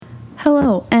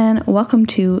Hello, and welcome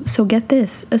to So Get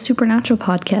This, a supernatural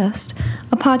podcast.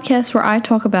 A podcast where I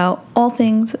talk about all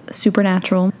things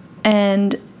supernatural,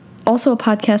 and also a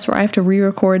podcast where I have to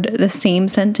re-record the same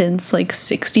sentence like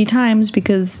 60 times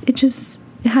because it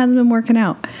hasn't been working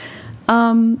out.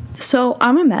 So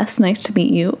I'm a mess. Nice to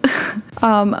meet you.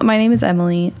 My name is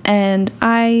Emily, and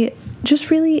I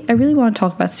really want to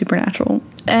talk about supernatural.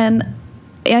 And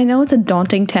I know it's a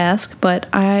daunting task, but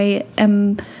I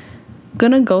am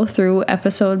gonna go through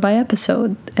episode by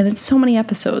episode, and it's so many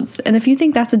episodes. And if you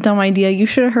think that's a dumb idea, you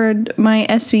should have heard my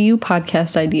SVU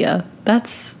podcast idea.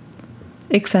 That's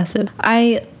excessive.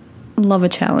 I love a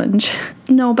challenge.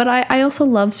 No, but I also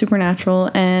love supernatural,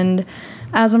 and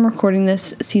as I'm recording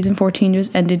this, season 14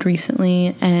 just ended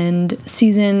recently, and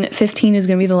season 15 is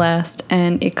gonna be the last,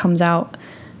 and it comes out,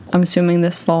 I'm assuming,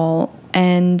 this fall.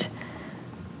 And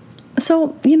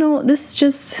so, this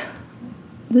is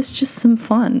just some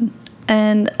fun.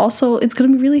 And also, it's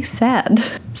going to be really sad.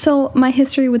 So, my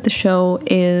history with the show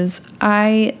is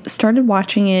I started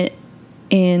watching it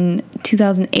in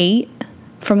 2008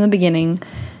 from the beginning.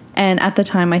 And at the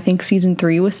time, I think season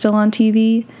 3 was still on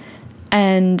TV.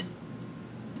 And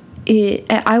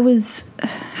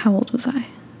how old was I?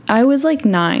 I was like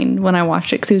 9 when I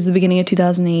watched it because it was the beginning of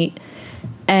 2008.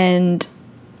 And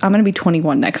I'm going to be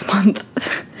 21 next month.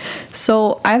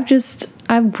 So I've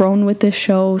grown with this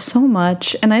show so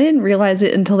much, and I didn't realize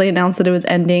it until they announced that it was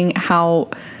ending, how,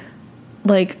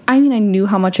 I knew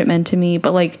how much it meant to me,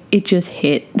 but, it just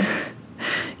hit,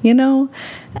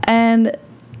 And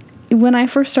when I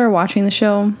first started watching the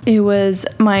show, it was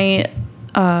my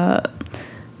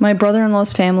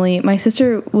brother-in-law's family. My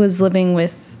sister was living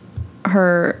with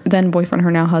her then boyfriend,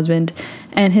 her now husband,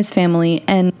 and his family,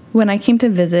 and when I came to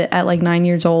visit at 9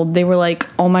 years old, they were like,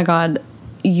 "Oh my God,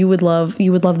 you would love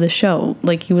this show.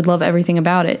 You would love everything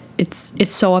about it.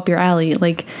 It's so up your alley."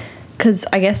 Because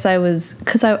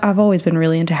I've always been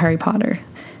really into Harry Potter.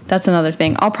 That's another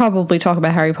thing. I'll probably talk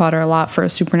about Harry Potter a lot for a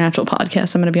supernatural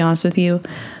podcast. I'm going to be honest with you,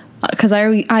 because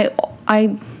I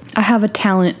have a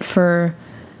talent for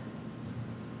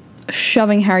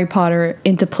shoving Harry Potter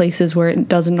into places where it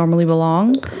doesn't normally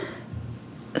belong.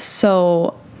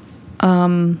 So,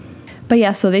 but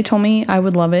yeah, so they told me I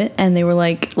would love it, and they were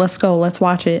like, "Let's go, let's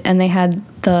watch it." And they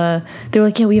were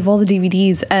like, "Yeah, we have all the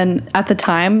DVDs." And at the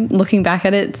time, looking back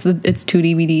at it, it's 2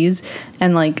 DVDs,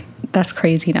 and that's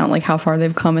crazy now, how far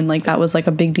they've come, and that was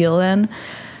a big deal then.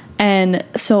 And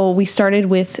so we started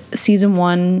with season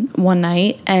 1 one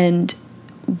night, and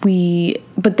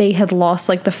but they had lost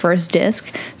the first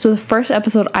disc. So the first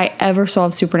episode I ever saw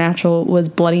of Supernatural was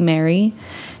Bloody Mary.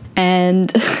 And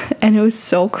it was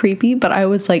so creepy, but I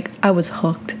was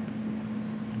hooked.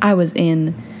 I was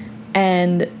in.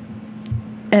 And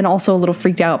also a little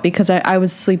freaked out because I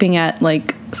was sleeping at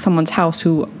someone's house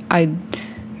who I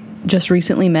just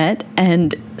recently met,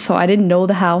 and so I didn't know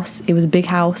the house. It was a big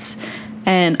house,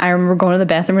 and I remember going to the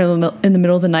bathroom in the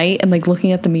middle of the night and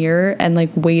looking at the mirror and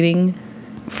waiting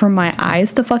for my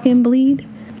eyes to fucking bleed.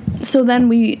 So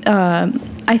then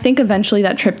I think eventually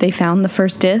that trip they found the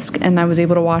first disc, and I was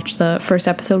able to watch the first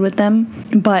episode with them.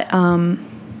 But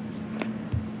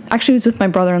actually it was with my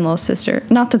brother-in-law's sister.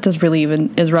 Not that this really even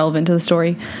is relevant to the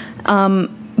story.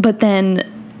 But then,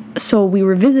 so we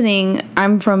were visiting,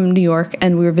 I'm from New York,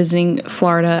 and we were visiting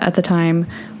Florida at the time,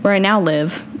 where I now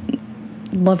live.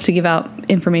 Love to give out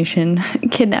information,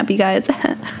 kidnap you guys.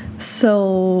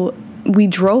 So we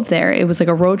drove there. It was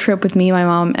a road trip with me, my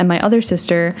mom, and my other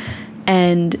sister.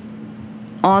 And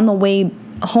on the way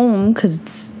home, because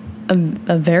it's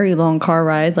a very long car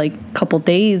ride, couple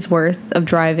days worth of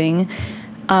driving,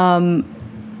 as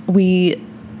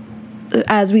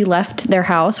we left their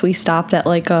house, we stopped at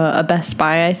a Best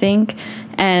Buy, I think,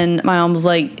 and my mom was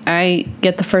like, "I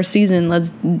get the first season,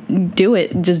 let's do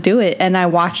it, just do it." And I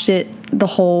watched it the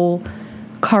whole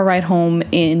car ride home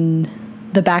in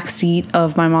the back seat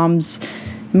of my mom's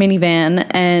minivan,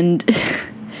 and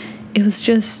it was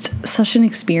just such an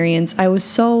experience. I was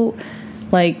so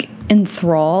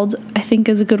enthralled, I think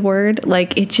is a good word.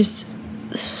 It just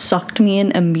sucked me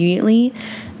in immediately.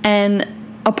 And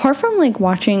apart from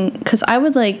watching, because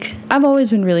I've always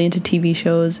been really into TV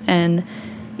shows, and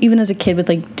even as a kid with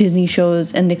Disney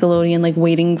shows and Nickelodeon,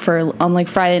 waiting for on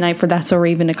Friday night for That's So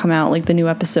Raven to come out, the new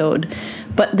episode.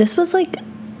 But this was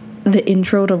the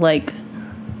intro to the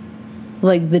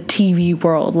TV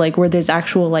world, where there's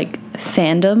actual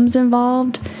fandoms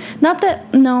involved. Not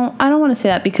that, no, I don't want to say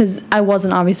that, because I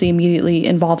wasn't obviously immediately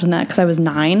involved in that because I was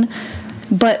 9,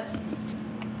 but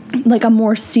a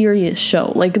more serious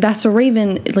show, That's So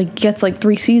Raven, gets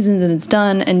 3 seasons and it's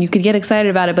done, and you could get excited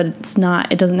about it, but it's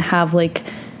not, it doesn't have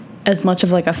as much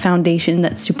of like a foundation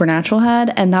that Supernatural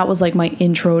had, and that was like my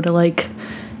intro to like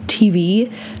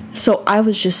TV. So I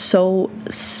was just so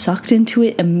sucked into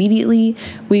it immediately.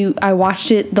 I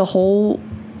watched it the whole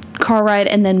car ride,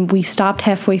 and then we stopped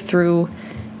halfway through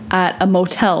at a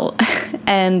motel.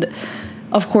 And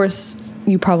of course,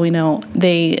 you probably know,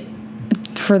 they,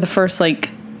 for the first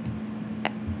like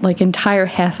entire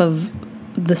half of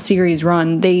the series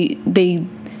run,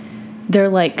 they're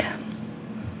like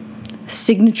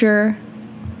signature,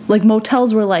 like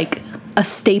motels were like a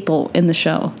staple in the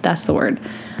show. That's the word.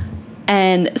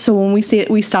 And so when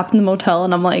we stopped in the motel,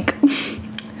 and I'm like,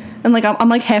 and like I'm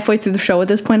like halfway through the show at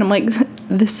this point, I'm like,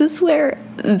 this is where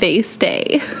they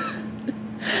stay.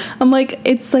 I'm like,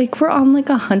 it's like we're on like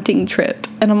a hunting trip,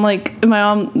 and I'm like, my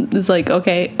mom is like,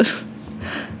 okay,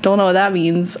 don't know what that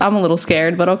means. I'm a little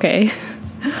scared, but okay.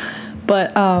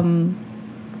 But no,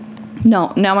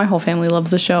 now my whole family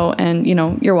loves the show, and you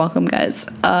know, you're welcome, guys.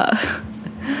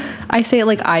 I say it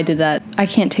like I did that. I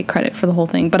can't take credit for the whole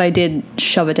thing, but I did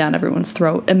shove it down everyone's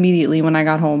throat immediately when I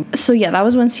got home. So yeah, that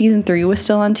was when season 3 was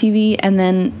still on TV, and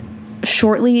then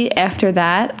shortly after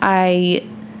that, I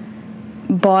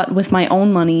bought with my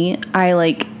own money. I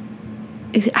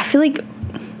feel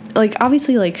like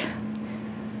obviously, like,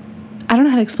 I don't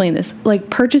know how to explain this. Like,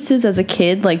 purchases as a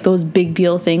kid, like those big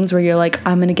deal things where you're like,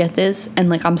 I'm gonna get this, and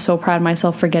like I'm so proud of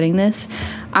myself for getting this.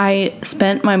 I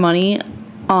spent my money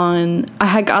on, I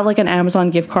had got like an Amazon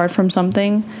gift card from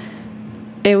something.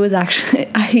 It was actually,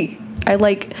 I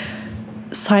like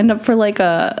signed up for like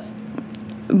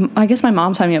I guess my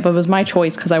mom signed me up, but it was my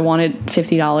choice because I wanted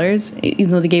 $50, even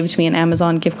though they gave it to me in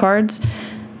Amazon gift cards.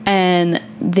 And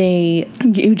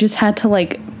you just had to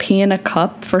like pee in a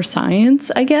cup for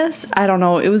science, I guess. I don't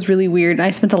know. It was really weird.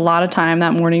 I spent a lot of time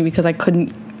that morning because I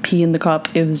couldn't pee in the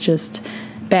cup. It was just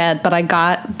bad, but I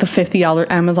got the $50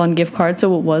 Amazon gift card,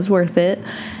 so it was worth it.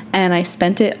 And I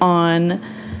spent it on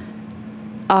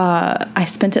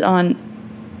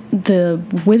the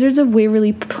Wizards of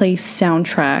Waverly Place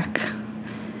soundtrack,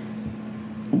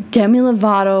 Demi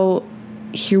Lovato,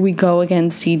 Here We Go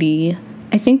Again CD.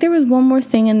 I think there was one more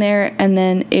thing in there, and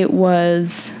then it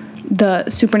was the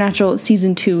Supernatural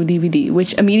Season 2 DVD,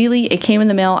 which immediately, it came in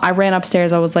the mail. I ran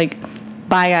upstairs. I was like,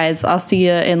 bye guys, I'll see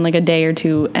you in like a day or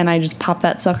two. And I just popped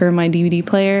that sucker in my DVD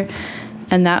player,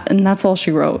 and that's all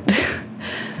she wrote.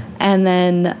 And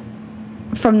then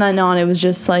from then on, it was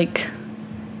just like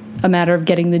a matter of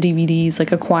getting the DVDs,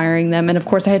 like acquiring them. And of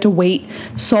course, I had to wait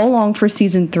so long for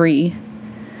season 3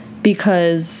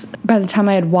 because by the time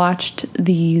I had watched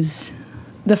the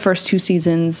first 2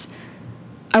 seasons,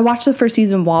 I watched the first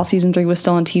season while season 3 was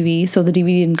still on TV, so the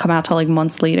DVD didn't come out till like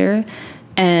months later.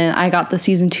 And I got the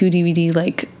season 2 DVD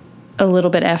like a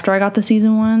little bit after I got the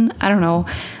season 1. I don't know.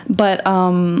 But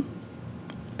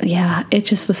yeah, it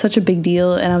just was such a big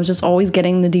deal, and I was just always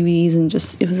getting the DVDs, and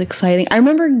just, it was exciting. I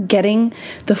remember getting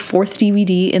the 4th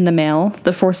DVD in the mail, the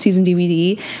 4th season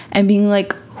DVD, and being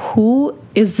like, who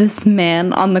is this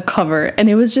man on the cover? And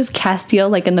it was just Castiel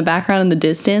like in the background in the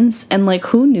distance, and like,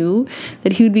 who knew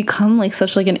that he would become like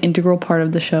such like an integral part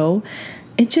of the show?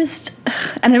 It just,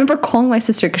 and I remember calling my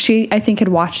sister because she, I think, had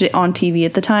watched it on TV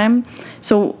at the time.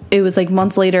 So it was like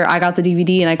months later, I got the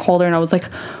DVD, and I called her, and I was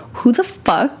like, who the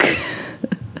fuck?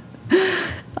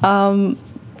 Yeah,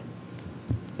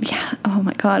 oh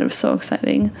my god, it was so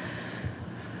exciting.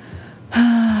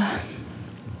 I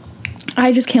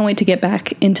just can't wait to get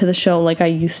back into the show like I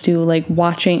used to, like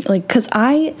watching, like, because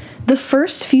the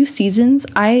first few seasons,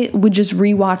 I would just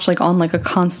rewatch like on like a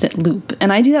constant loop.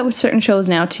 And I do that with certain shows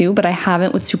now too, but I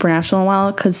haven't with Supernatural in a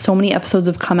while because so many episodes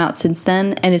have come out since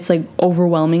then, and it's like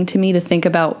overwhelming to me to think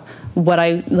about what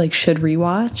I like should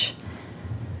rewatch.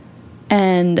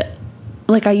 And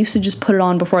like, I used to just put it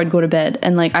on before I'd go to bed,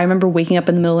 and like I remember waking up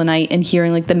in the middle of the night and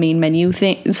hearing like the main menu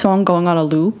song going on a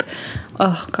loop.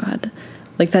 Oh god,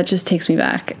 like that just takes me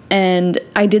back. And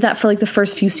I did that for like the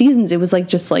first few seasons. It was like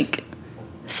just like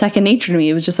second nature to me.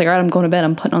 It was just like, all right, I'm going to bed,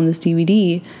 I'm putting on this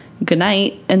DVD, good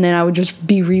night. And then I would just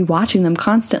be rewatching them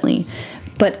constantly.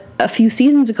 But a few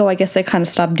seasons ago, I guess I kind of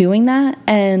stopped doing that,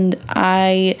 and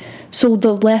so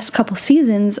the last couple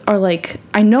seasons are like,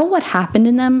 I know what happened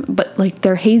in them, but like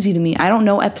they're hazy to me. I don't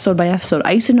know episode by episode.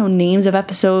 I used to know names of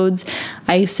episodes.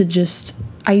 I used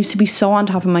to be so on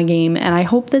top of my game, and I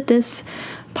hope that this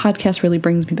podcast really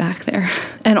brings me back there.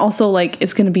 And also, like,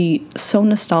 it's gonna be so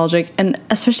nostalgic, and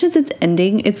especially since it's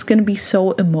ending, it's gonna be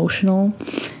so emotional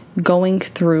going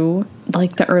through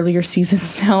like the earlier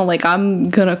seasons now. Like, I'm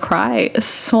gonna cry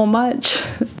so much.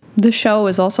 The show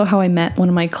is also how I met one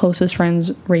of my closest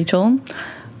friends, Rachel.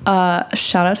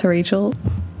 Shout out to Rachel.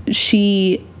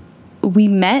 We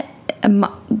met,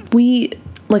 we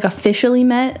like officially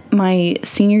met my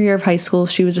senior year of high school.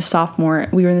 She was a sophomore.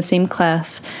 We were in the same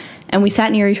class. And we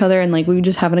sat near each other and, like, we were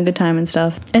just having a good time and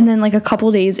stuff. And then, like, a couple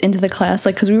days into the class,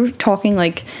 like, because we were talking,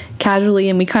 like, casually,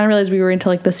 and we kind of realized we were into,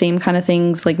 like, the same kind of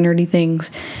things, like, nerdy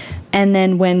things. And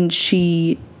then when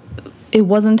it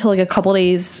wasn't until, like, a couple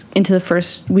days into the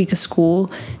first week of school,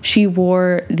 she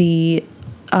wore the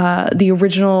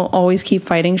original Always Keep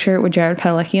Fighting shirt with Jared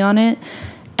Padalecki on it.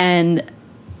 And,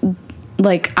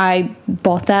 like, I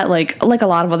bought that, like a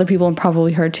lot of other people, and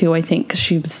probably her too, I think, because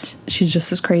she's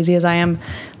just as crazy as I am.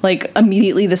 Like,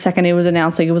 immediately the second it was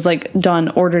announced, like, it was like, done,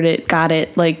 ordered it, got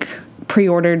it, like,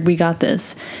 pre-ordered, we got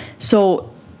this.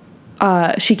 So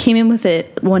she came in with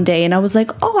it one day, and I was like,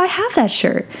 oh, I have that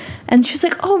shirt. And she's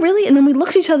like, oh, really? And then we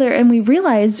looked at each other and we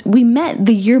realized we met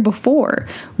the year before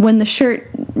when the shirt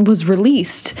was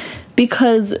released.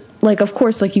 Because, like, of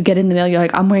course, like, you get in the mail, you're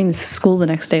like, I'm wearing this to school the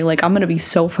next day. Like, I'm gonna be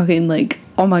so fucking, like,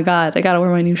 oh my God, I gotta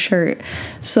wear my new shirt.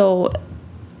 So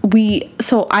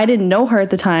I didn't know her at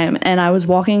the time, and I was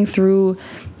walking through,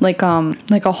 like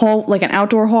a hall, like an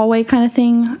outdoor hallway kind of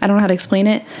thing. I don't know how to explain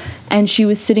it. And she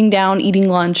was sitting down eating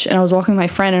lunch, and I was walking with my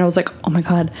friend, and I was like, oh my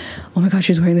God,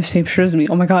 she's wearing the same shirt as me.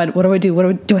 Oh my God, what do I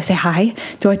do? Do I say hi?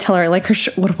 Do I tell her I like her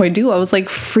shirt? What do I do? I was, like,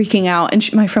 freaking out,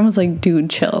 and my friend was like, dude,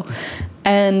 chill.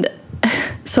 And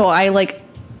so I, like,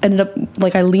 ended up,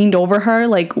 like, I leaned over her,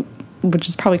 like, which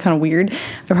is probably kind of weird.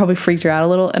 I probably freaked her out a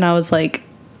little, and I was like,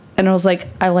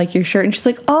 I like your shirt. And she's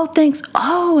like, oh, thanks.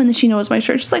 Oh, and then she knows my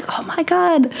shirt. She's like, oh my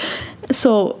God.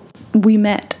 So we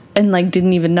met and, like,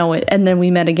 didn't even know it. And then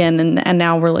we met again, and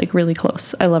now we're, like, really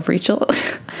close. I love Rachel.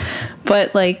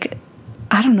 But, like,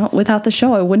 I don't know, without the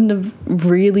show, I wouldn't have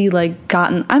really, like,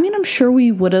 gotten, I mean, I'm sure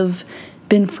we would have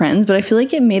been friends, but I feel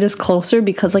like it made us closer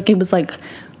because, like, it was, like,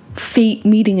 fate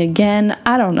meeting again.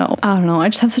 I don't know. I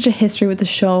just have such a history with the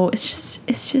show.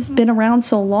 It's just been around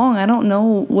so long. I don't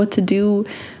know what to do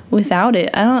without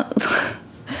it.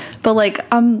 But, like,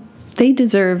 they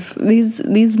deserve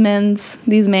these mans,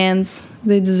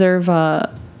 they deserve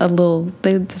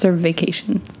they deserve a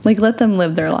vacation. Like, let them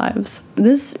live their lives.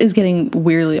 This is getting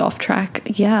weirdly off track.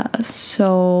 Yeah,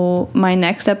 so my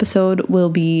next episode will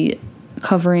be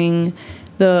covering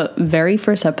the very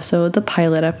first episode, the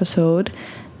pilot episode,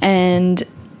 and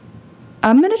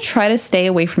I'm gonna try to stay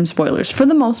away from spoilers for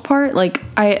the most part.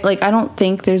 I don't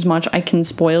think there's much I can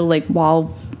spoil, like,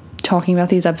 while talking about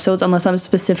these episodes, unless I'm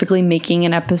specifically making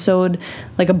an episode,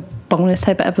 like a bonus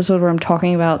type of episode where I'm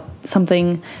talking about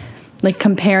something, like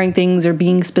comparing things or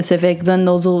being specific, then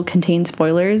those will contain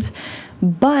spoilers.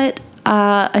 But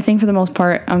I think for the most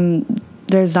part,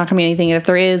 there's not gonna be anything, and if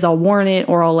there is, I'll warn it,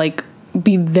 or I'll, like,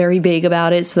 be very vague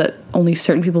about it so that only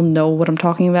certain people know what I'm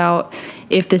talking about.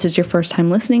 If this is your first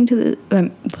time if this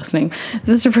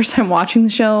is your first time watching the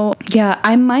show, yeah,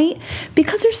 I might,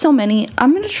 because there's so many,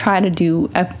 I'm gonna try to do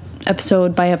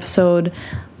episode by episode,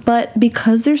 but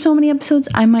because there's so many episodes,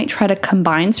 I might try to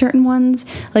combine certain ones,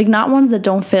 like, not ones that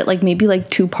don't fit, like, maybe, like,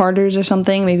 two-parters or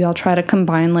something. Maybe I'll try to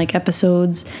combine, like,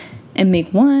 episodes and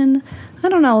make one. I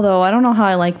don't know, though. I don't know how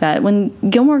I like that. When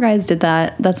Gilmore Guys did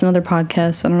that, that's another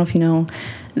podcast, I don't know if you know,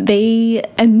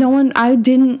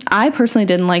 I personally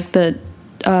didn't like the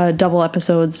double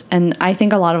episodes, and I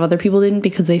think a lot of other people didn't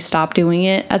because they stopped doing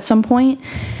it at some point.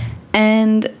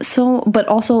 And so, but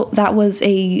also that was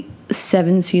a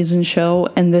 7-season show,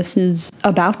 and this is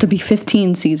about to be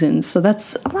 15 seasons, so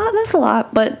that's a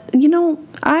lot, but, you know,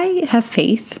 I have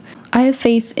faith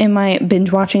in my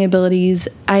binge watching abilities.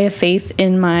 I have faith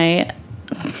in my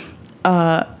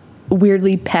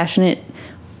weirdly passionate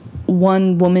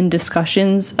one woman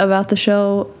discussions about the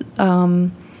show,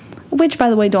 which, by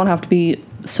the way, don't have to be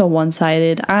so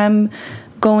one-sided. I'm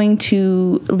going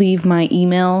to leave my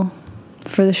email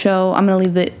for the show. I'm gonna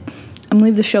leave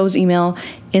the show's email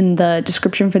in the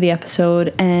description for the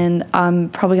episode, and I'm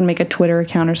probably gonna make a Twitter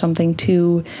account or something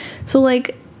too. So,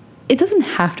 like, it doesn't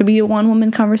have to be a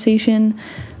one-woman conversation,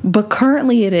 but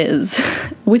currently it is,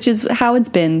 which is how it's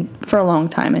been for a long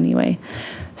time anyway.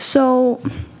 So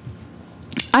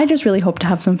I just really hope to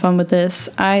have some fun with this.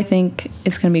 I think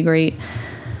it's gonna be great.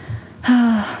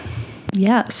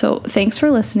 Yeah, so thanks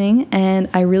for listening, and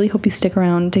I really hope you stick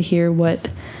around to hear what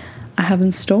I have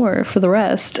in store for the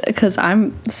rest, because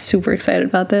I'm super excited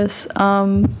about this.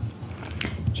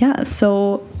 Yeah,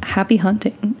 so happy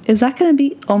hunting. Is that gonna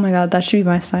be, oh my God, that should be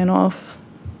my sign off.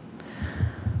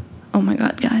 Oh my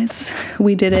God, guys,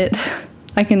 we did it.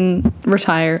 I can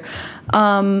retire.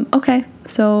 Okay,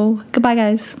 so goodbye,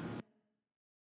 guys.